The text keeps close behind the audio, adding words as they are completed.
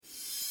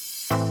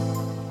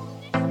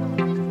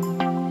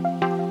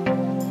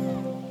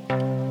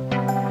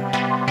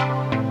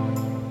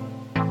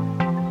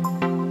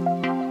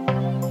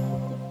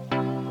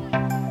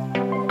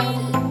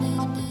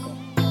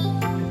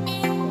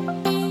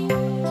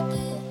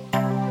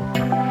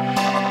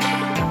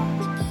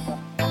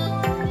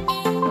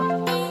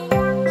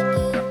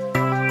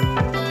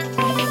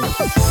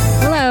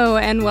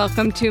and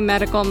welcome to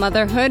Medical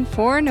Motherhood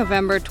for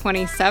November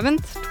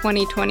 27th,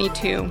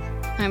 2022.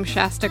 I'm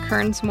Shasta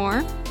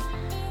Kearns-Moore.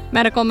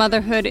 Medical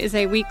Motherhood is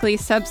a weekly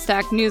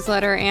Substack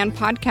newsletter and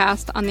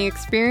podcast on the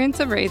experience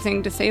of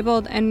raising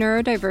disabled and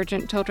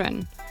neurodivergent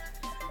children.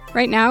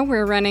 Right now,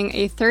 we're running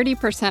a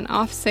 30%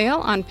 off sale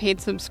on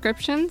paid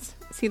subscriptions.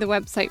 See the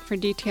website for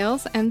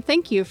details, and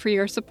thank you for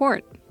your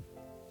support.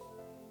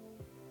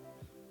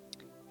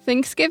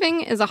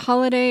 Thanksgiving is a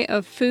holiday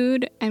of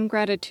food and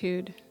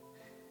gratitude.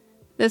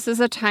 This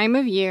is a time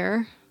of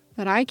year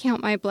that I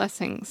count my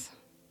blessings,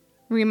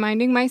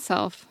 reminding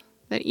myself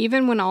that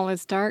even when all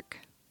is dark,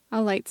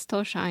 a light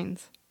still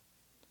shines.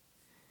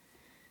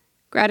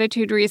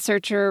 Gratitude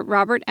researcher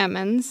Robert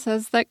Emmons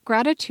says that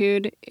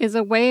gratitude is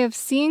a way of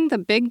seeing the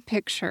big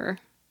picture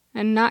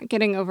and not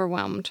getting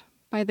overwhelmed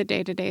by the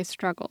day-to-day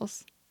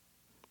struggles.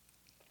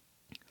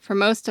 For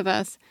most of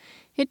us,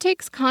 it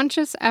takes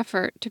conscious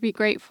effort to be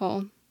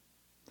grateful.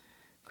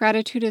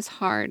 Gratitude is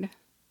hard,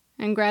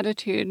 and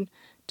gratitude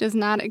does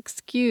not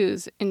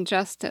excuse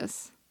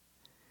injustice,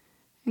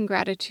 and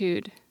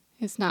gratitude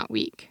is not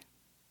weak.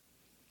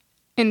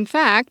 In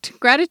fact,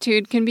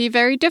 gratitude can be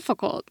very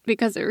difficult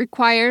because it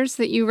requires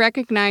that you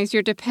recognize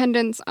your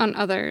dependence on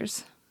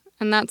others,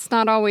 and that's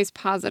not always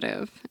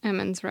positive,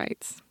 Emmons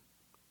writes.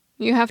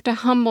 You have to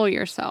humble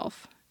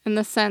yourself in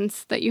the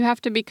sense that you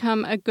have to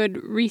become a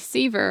good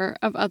receiver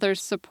of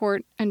others'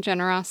 support and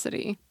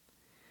generosity.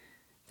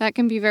 That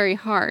can be very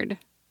hard.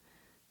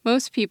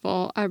 Most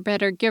people are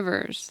better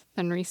givers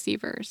than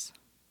receivers.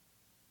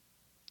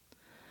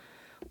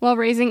 While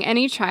raising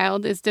any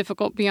child is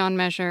difficult beyond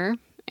measure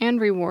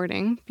and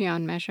rewarding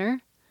beyond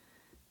measure,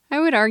 I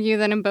would argue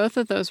that in both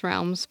of those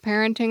realms,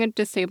 parenting a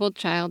disabled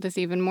child is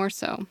even more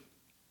so.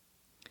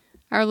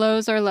 Our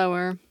lows are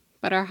lower,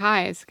 but our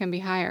highs can be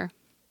higher.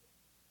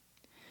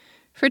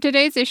 For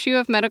today's issue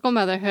of Medical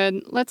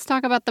Motherhood, let's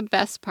talk about the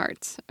best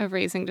parts of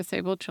raising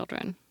disabled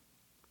children.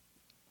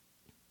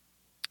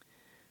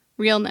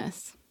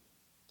 Realness.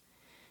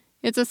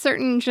 It's a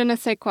certain je ne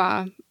sais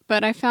quoi,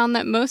 but I found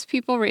that most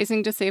people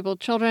raising disabled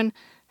children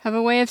have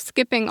a way of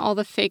skipping all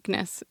the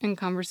fakeness in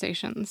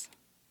conversations.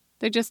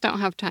 They just don't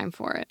have time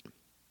for it.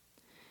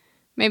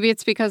 Maybe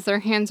it's because their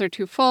hands are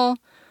too full,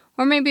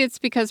 or maybe it's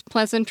because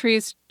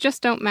pleasantries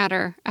just don't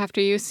matter after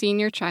you've seen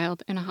your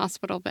child in a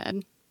hospital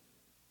bed.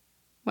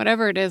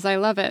 Whatever it is, I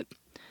love it.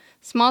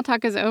 Small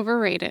talk is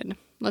overrated.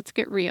 Let's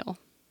get real.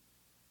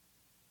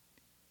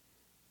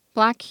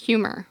 Black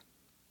humor.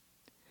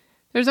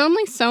 There's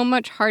only so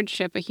much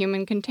hardship a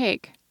human can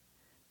take.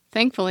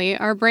 Thankfully,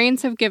 our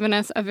brains have given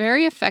us a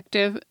very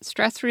effective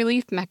stress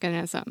relief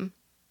mechanism: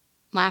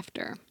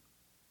 laughter.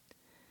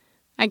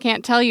 I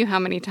can't tell you how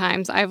many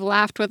times I've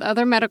laughed with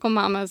other medical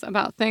mamas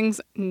about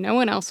things no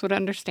one else would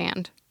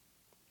understand.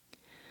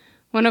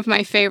 One of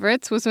my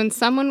favorites was when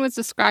someone was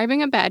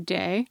describing a bad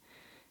day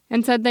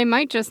and said they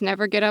might just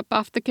never get up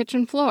off the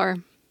kitchen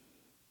floor.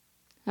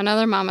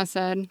 Another mama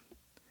said,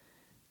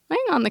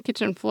 "Laying on the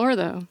kitchen floor,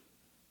 though,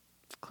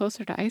 it's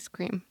closer to ice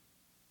cream."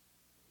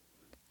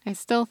 I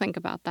still think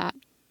about that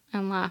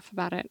and laugh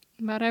about it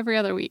about every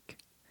other week.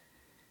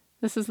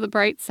 This is the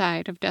bright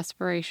side of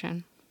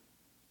desperation.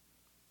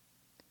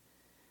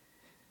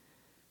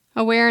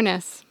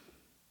 Awareness.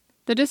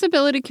 The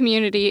disability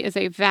community is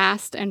a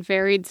vast and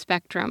varied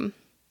spectrum.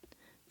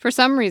 For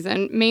some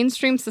reason,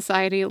 mainstream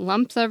society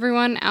lumps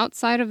everyone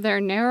outside of their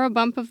narrow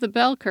bump of the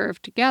bell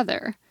curve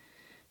together.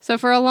 So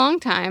for a long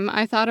time,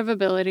 I thought of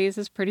abilities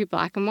as pretty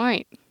black and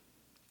white.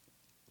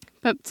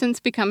 But since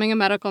becoming a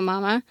medical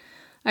mama,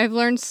 I've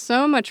learned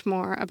so much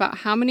more about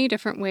how many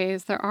different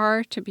ways there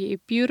are to be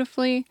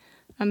beautifully,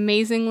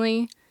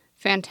 amazingly,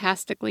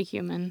 fantastically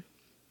human.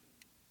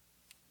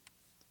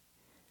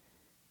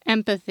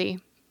 Empathy.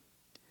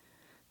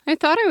 I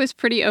thought I was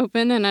pretty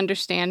open and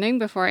understanding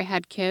before I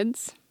had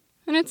kids,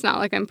 and it's not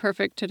like I'm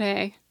perfect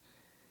today.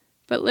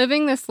 But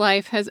living this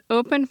life has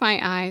opened my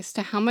eyes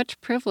to how much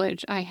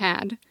privilege I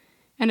had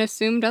and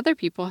assumed other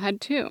people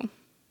had too.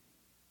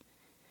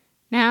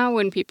 Now,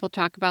 when people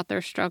talk about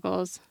their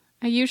struggles,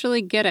 I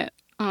usually get it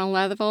on a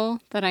level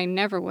that I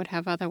never would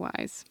have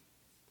otherwise.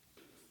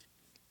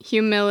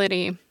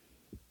 Humility.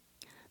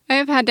 I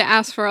have had to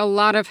ask for a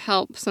lot of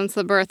help since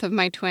the birth of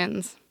my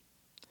twins.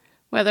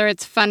 Whether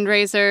it's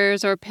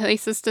fundraisers or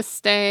places to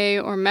stay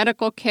or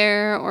medical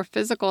care or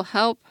physical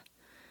help,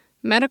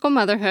 medical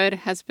motherhood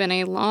has been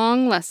a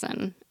long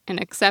lesson in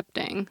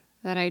accepting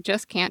that I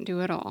just can't do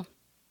it all.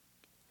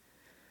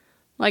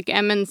 Like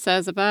Emmons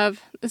says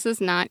above, this is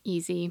not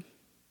easy.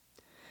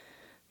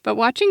 But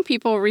watching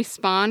people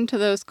respond to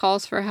those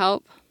calls for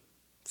help,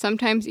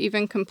 sometimes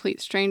even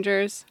complete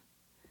strangers,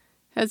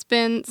 has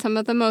been some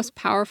of the most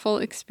powerful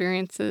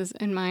experiences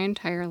in my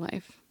entire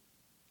life.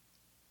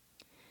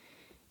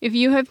 If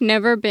you have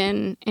never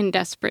been in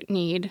desperate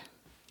need,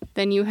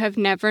 then you have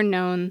never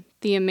known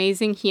the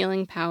amazing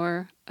healing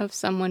power of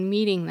someone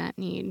meeting that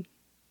need.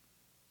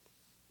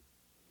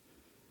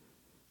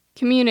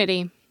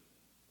 Community.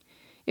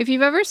 If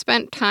you've ever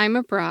spent time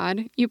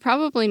abroad, you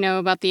probably know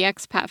about the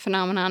expat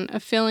phenomenon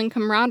of feeling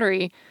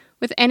camaraderie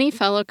with any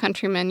fellow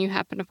countrymen you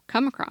happen to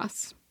come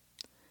across.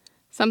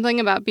 Something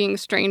about being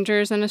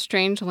strangers in a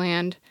strange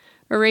land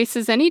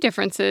erases any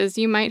differences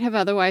you might have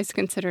otherwise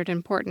considered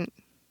important.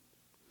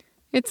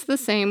 It's the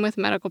same with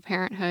medical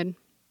parenthood.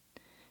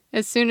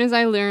 As soon as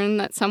I learn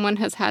that someone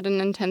has had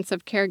an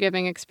intensive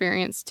caregiving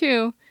experience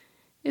too,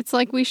 it's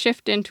like we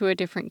shift into a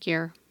different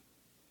gear.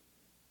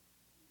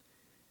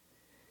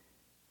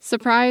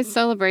 Surprise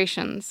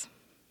celebrations.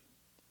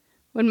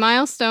 When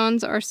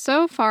milestones are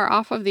so far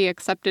off of the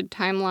accepted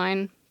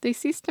timeline, they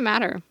cease to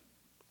matter.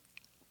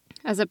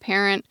 As a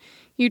parent,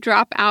 you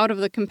drop out of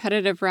the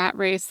competitive rat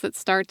race that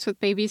starts with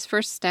baby's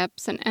first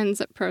steps and ends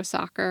at pro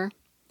soccer.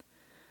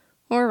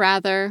 Or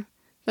rather,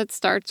 that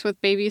starts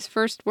with baby's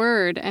first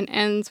word and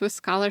ends with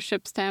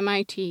scholarships to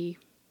MIT.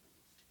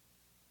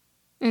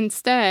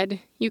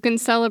 Instead, you can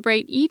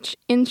celebrate each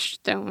inch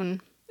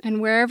stone and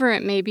wherever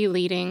it may be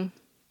leading,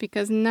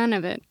 because none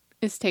of it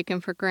is taken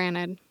for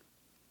granted.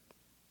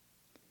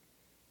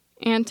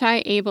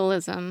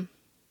 Anti-ableism.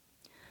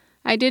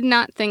 I did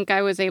not think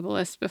I was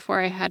ableist before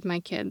I had my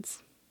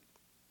kids.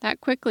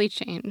 That quickly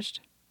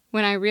changed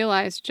when I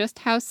realized just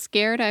how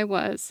scared I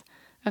was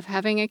of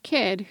having a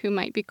kid who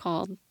might be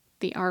called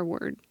the R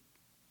word.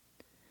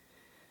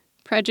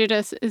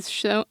 Prejudice is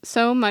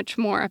so much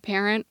more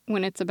apparent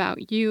when it's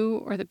about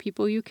you or the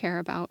people you care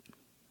about.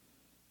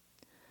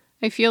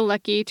 I feel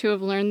lucky to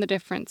have learned the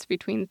difference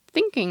between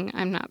thinking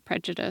I'm not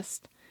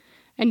prejudiced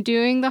and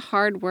doing the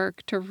hard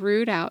work to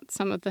root out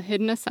some of the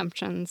hidden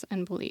assumptions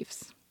and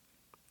beliefs.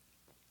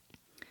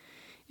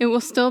 It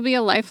will still be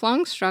a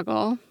lifelong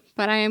struggle,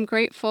 but I am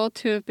grateful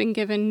to have been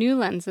given new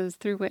lenses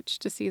through which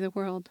to see the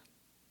world.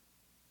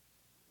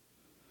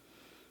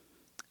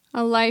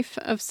 A life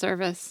of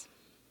service.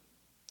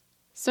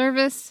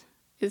 Service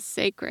is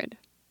sacred.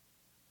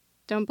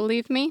 Don't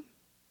believe me?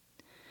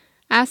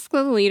 Ask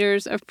the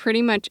leaders of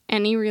pretty much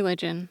any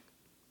religion.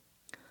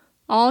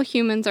 All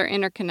humans are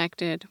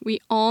interconnected.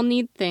 We all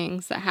need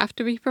things that have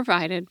to be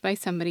provided by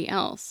somebody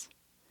else.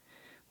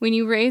 When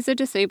you raise a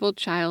disabled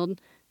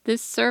child,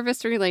 this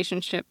service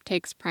relationship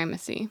takes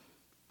primacy.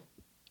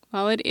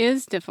 While it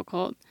is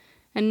difficult,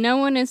 and no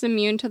one is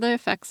immune to the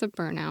effects of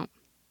burnout,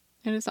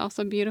 it is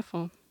also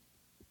beautiful.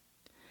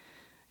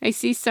 I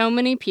see so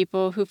many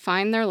people who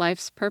find their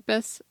life's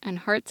purpose and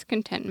heart's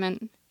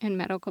contentment in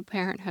medical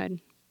parenthood.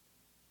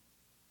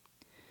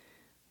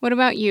 What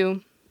about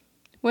you?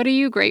 What are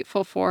you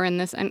grateful for in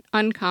this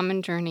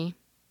uncommon journey?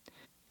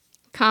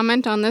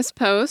 Comment on this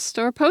post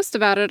or post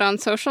about it on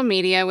social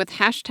media with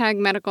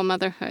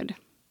 #medicalmotherhood.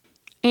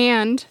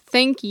 And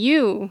thank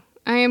you.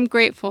 I am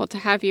grateful to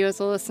have you as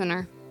a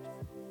listener.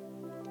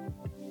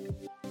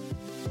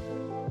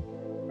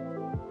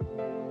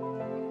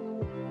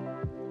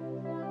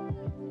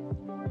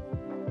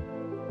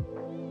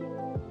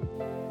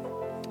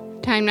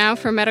 Time now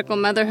for Medical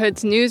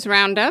Motherhood's News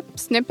Roundup,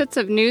 snippets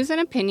of news and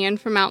opinion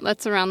from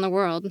outlets around the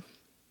world.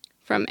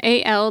 From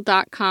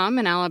AL.com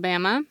in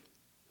Alabama,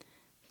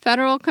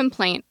 federal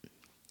complaint,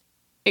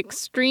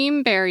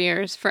 extreme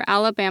barriers for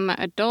Alabama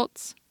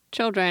adults,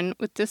 children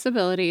with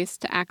disabilities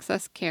to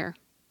access care.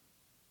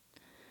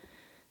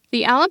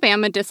 The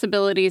Alabama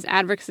Disabilities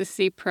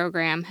Advocacy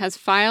Program has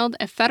filed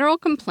a federal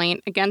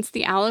complaint against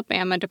the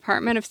Alabama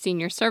Department of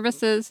Senior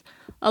Services,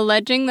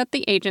 alleging that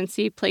the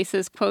agency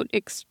places, quote,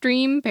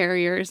 extreme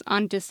barriers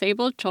on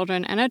disabled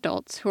children and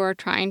adults who are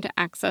trying to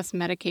access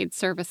Medicaid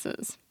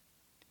services.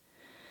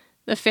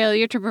 The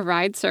failure to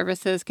provide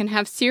services can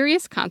have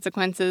serious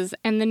consequences,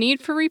 and the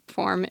need for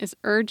reform is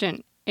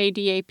urgent,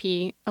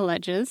 ADAP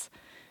alleges.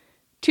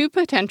 2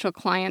 potential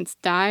clients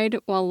died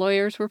while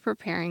lawyers were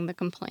preparing the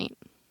complaint.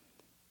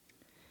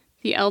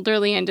 The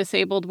Elderly and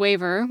Disabled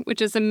Waiver,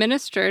 which is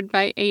administered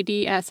by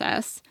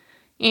ADSS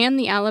and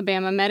the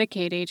Alabama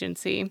Medicaid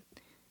Agency,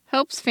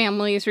 helps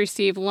families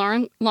receive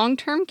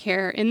long-term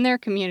care in their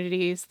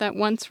communities that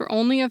once were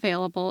only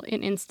available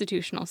in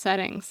institutional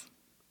settings.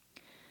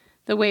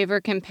 The waiver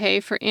can pay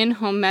for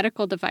in-home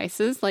medical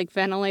devices like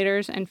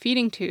ventilators and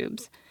feeding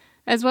tubes,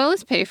 as well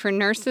as pay for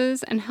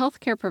nurses and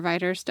healthcare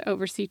providers to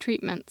oversee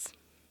treatments.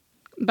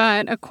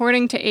 But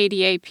according to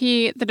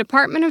ADAP, the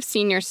Department of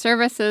Senior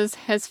Services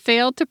has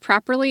failed to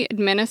properly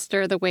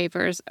administer the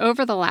waivers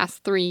over the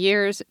last 3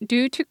 years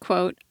due to,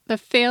 quote, the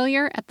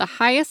failure at the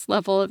highest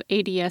level of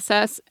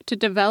ADSS to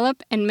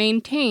develop and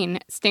maintain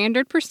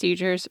standard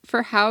procedures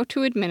for how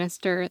to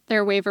administer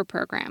their waiver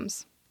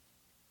programs.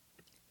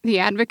 The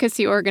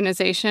advocacy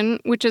organization,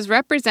 which is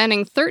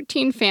representing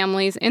 13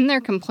 families in their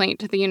complaint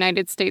to the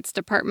United States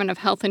Department of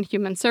Health and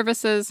Human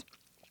Services,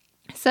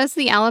 says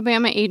the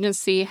Alabama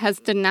agency has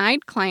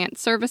denied client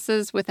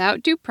services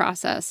without due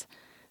process,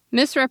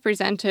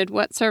 misrepresented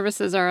what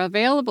services are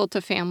available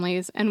to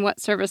families and what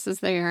services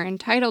they are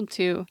entitled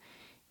to,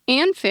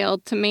 and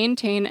failed to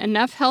maintain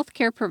enough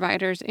healthcare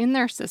providers in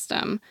their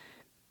system,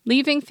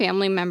 leaving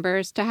family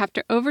members to have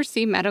to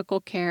oversee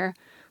medical care,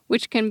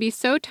 which can be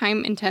so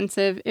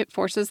time-intensive it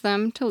forces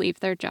them to leave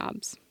their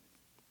jobs.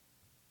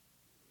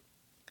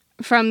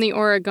 From the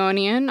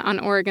Oregonian on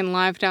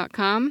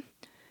OregonLive.com,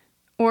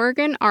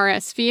 Oregon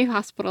RSV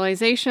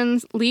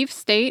hospitalizations leave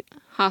state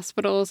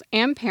hospitals,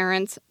 and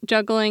parents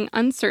juggling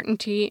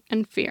uncertainty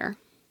and fear.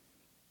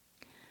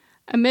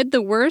 Amid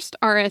the worst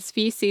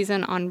RSV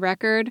season on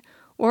record,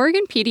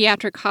 Oregon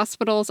pediatric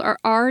hospitals are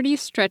already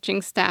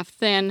stretching staff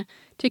thin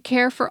to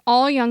care for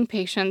all young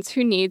patients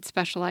who need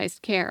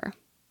specialized care.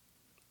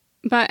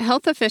 But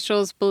health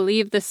officials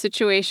believe the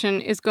situation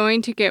is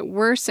going to get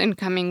worse in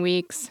coming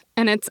weeks,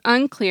 and it's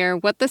unclear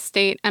what the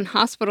state and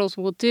hospitals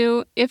will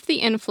do if the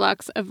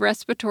influx of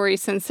respiratory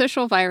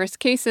syncytial virus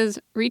cases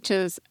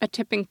reaches a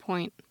tipping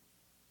point.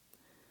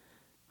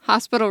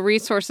 Hospital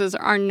resources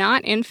are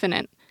not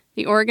infinite,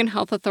 the Oregon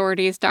Health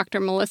Authority's Dr.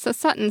 Melissa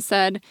Sutton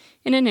said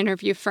in an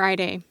interview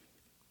Friday.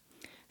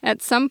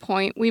 At some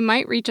point, we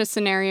might reach a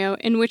scenario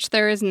in which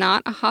there is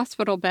not a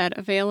hospital bed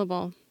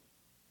available.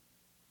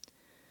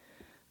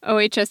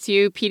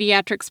 OHSU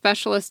pediatric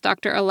specialist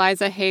Dr.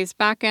 Eliza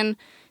Hayes-Bakken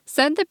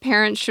said that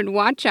parents should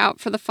watch out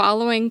for the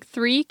following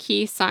 3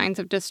 key signs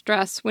of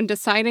distress when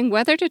deciding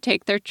whether to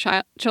take their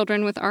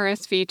children with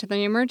RSV to the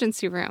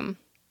emergency room.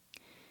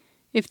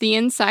 If the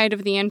inside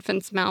of the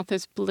infant's mouth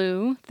is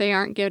blue, they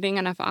aren't getting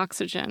enough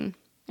oxygen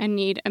and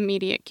need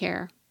immediate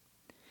care.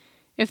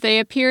 If they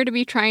appear to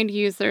be trying to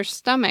use their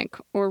stomach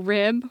or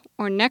rib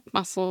or neck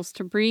muscles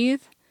to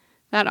breathe,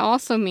 that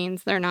also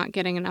means they're not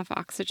getting enough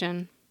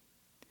oxygen.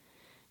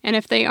 And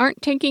if they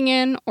aren't taking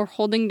in or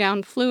holding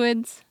down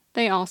fluids,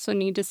 they also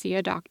need to see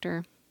a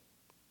doctor.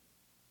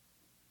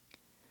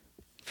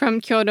 From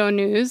Kyodo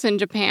News in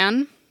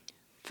Japan,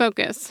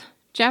 focus.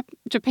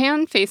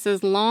 Japan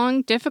faces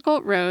long,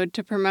 difficult road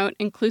to promote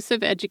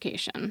inclusive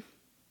education.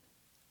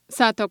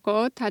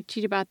 Satoko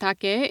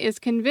Tachibatake is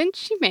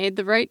convinced she made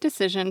the right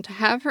decision to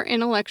have her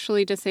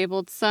intellectually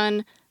disabled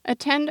son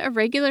attend a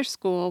regular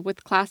school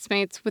with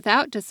classmates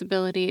without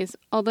disabilities,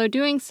 although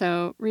doing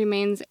so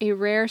remains a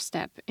rare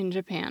step in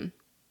Japan.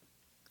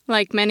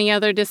 Like many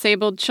other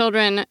disabled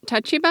children,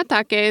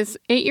 Tachibatake's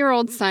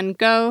 8-year-old son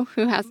Go,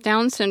 who has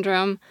Down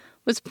syndrome,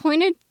 was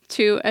pointed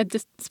to a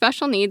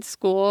special needs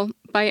school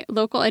by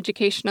local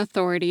education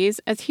authorities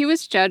as he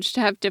was judged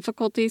to have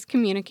difficulties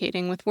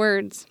communicating with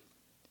words.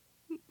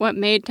 What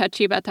made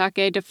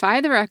Tachibatake defy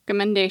the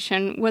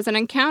recommendation was an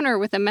encounter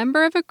with a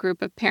member of a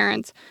group of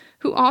parents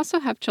who also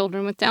have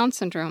children with Down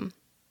syndrome.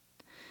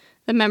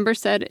 The member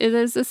said it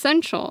is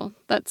essential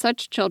that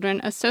such children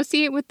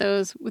associate with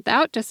those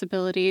without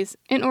disabilities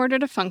in order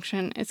to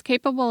function as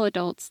capable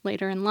adults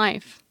later in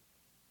life.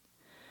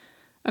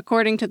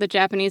 According to the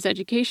Japanese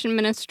Education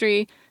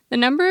Ministry, the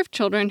number of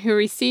children who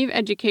receive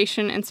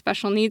education in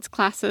special needs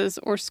classes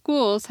or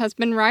schools has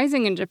been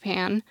rising in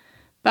Japan,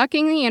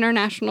 bucking the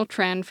international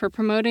trend for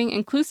promoting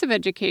inclusive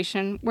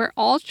education where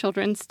all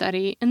children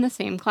study in the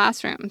same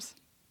classrooms.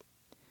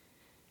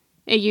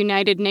 A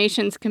United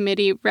Nations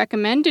committee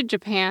recommended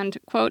Japan to,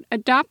 quote,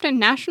 adopt a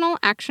national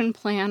action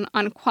plan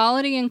on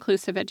quality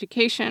inclusive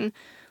education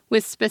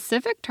with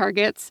specific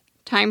targets,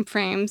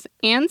 timeframes,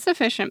 and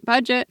sufficient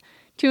budget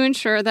to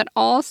ensure that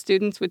all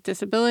students with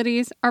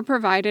disabilities are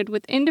provided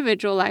with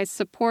individualized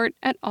support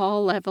at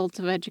all levels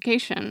of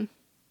education.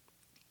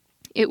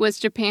 It was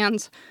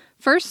Japan's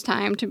first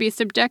time to be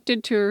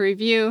subjected to a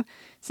review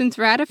since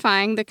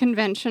ratifying the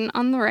Convention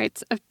on the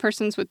Rights of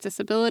Persons with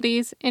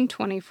Disabilities in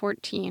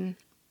 2014.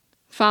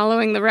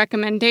 Following the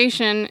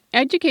recommendation,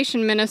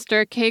 Education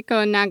Minister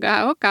Keiko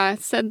Nagaoka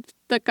said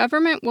the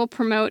government will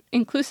promote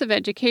inclusive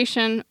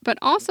education, but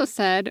also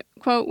said,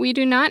 quote, we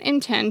do not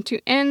intend to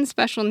end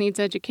special needs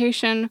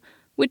education,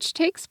 which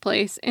takes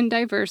place in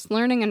diverse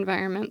learning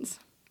environments.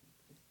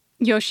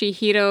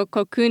 Yoshihiro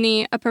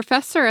Kokuni, a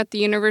professor at the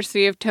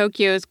University of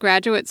Tokyo's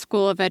Graduate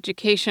School of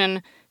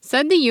Education,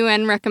 said the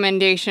UN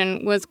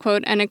recommendation was,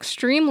 quote, an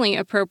extremely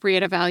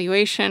appropriate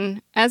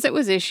evaluation, as it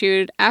was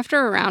issued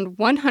after around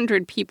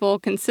 100 people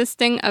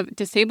consisting of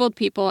disabled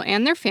people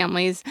and their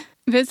families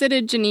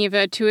visited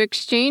Geneva to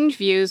exchange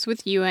views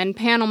with UN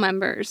panel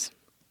members.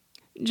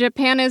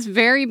 Japan is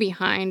very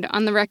behind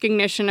on the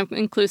recognition of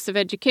inclusive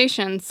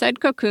education, said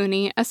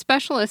Kokuni, a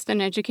specialist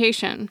in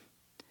education.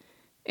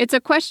 It's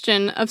a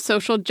question of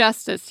social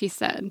justice, he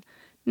said,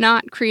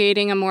 not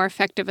creating a more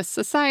effective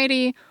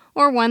society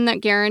or one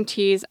that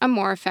guarantees a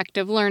more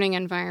effective learning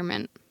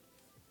environment.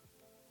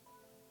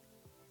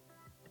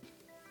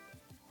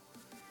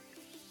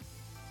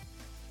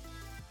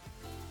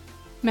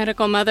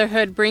 Medical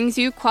Motherhood brings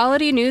you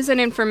quality news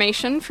and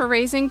information for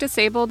raising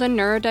disabled and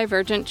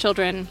neurodivergent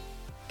children.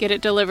 Get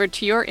it delivered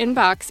to your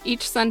inbox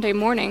each Sunday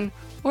morning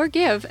or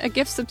give a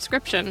gift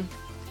subscription.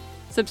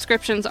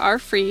 Subscriptions are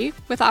free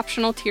with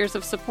optional tiers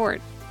of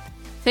support.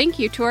 Thank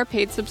you to our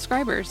paid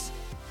subscribers.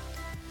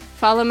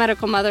 Follow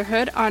Medical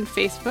Motherhood on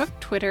Facebook,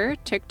 Twitter,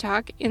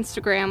 TikTok,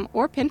 Instagram,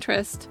 or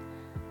Pinterest.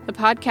 The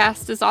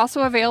podcast is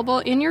also available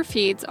in your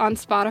feeds on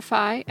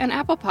Spotify and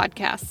Apple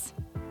Podcasts.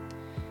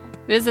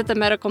 Visit the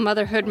Medical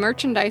Motherhood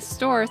merchandise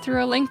store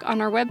through a link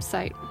on our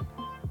website.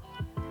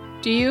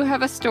 Do you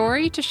have a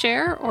story to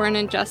share or an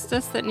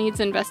injustice that needs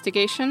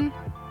investigation?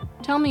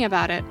 Tell me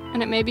about it,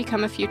 and it may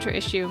become a future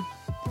issue.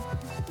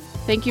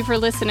 Thank you for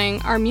listening.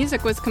 Our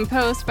music was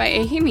composed by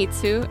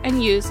Ehimitsu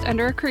and used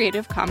under a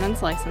Creative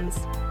Commons license.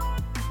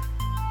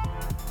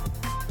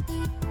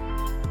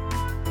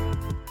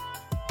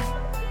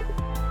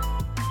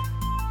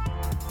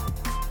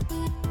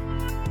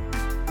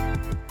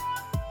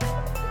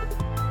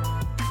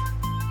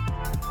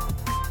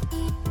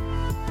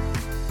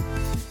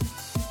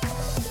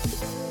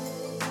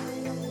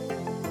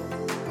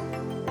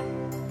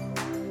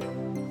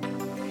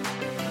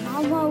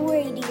 Mama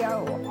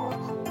Radio.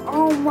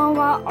 All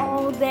Mama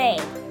all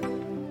day.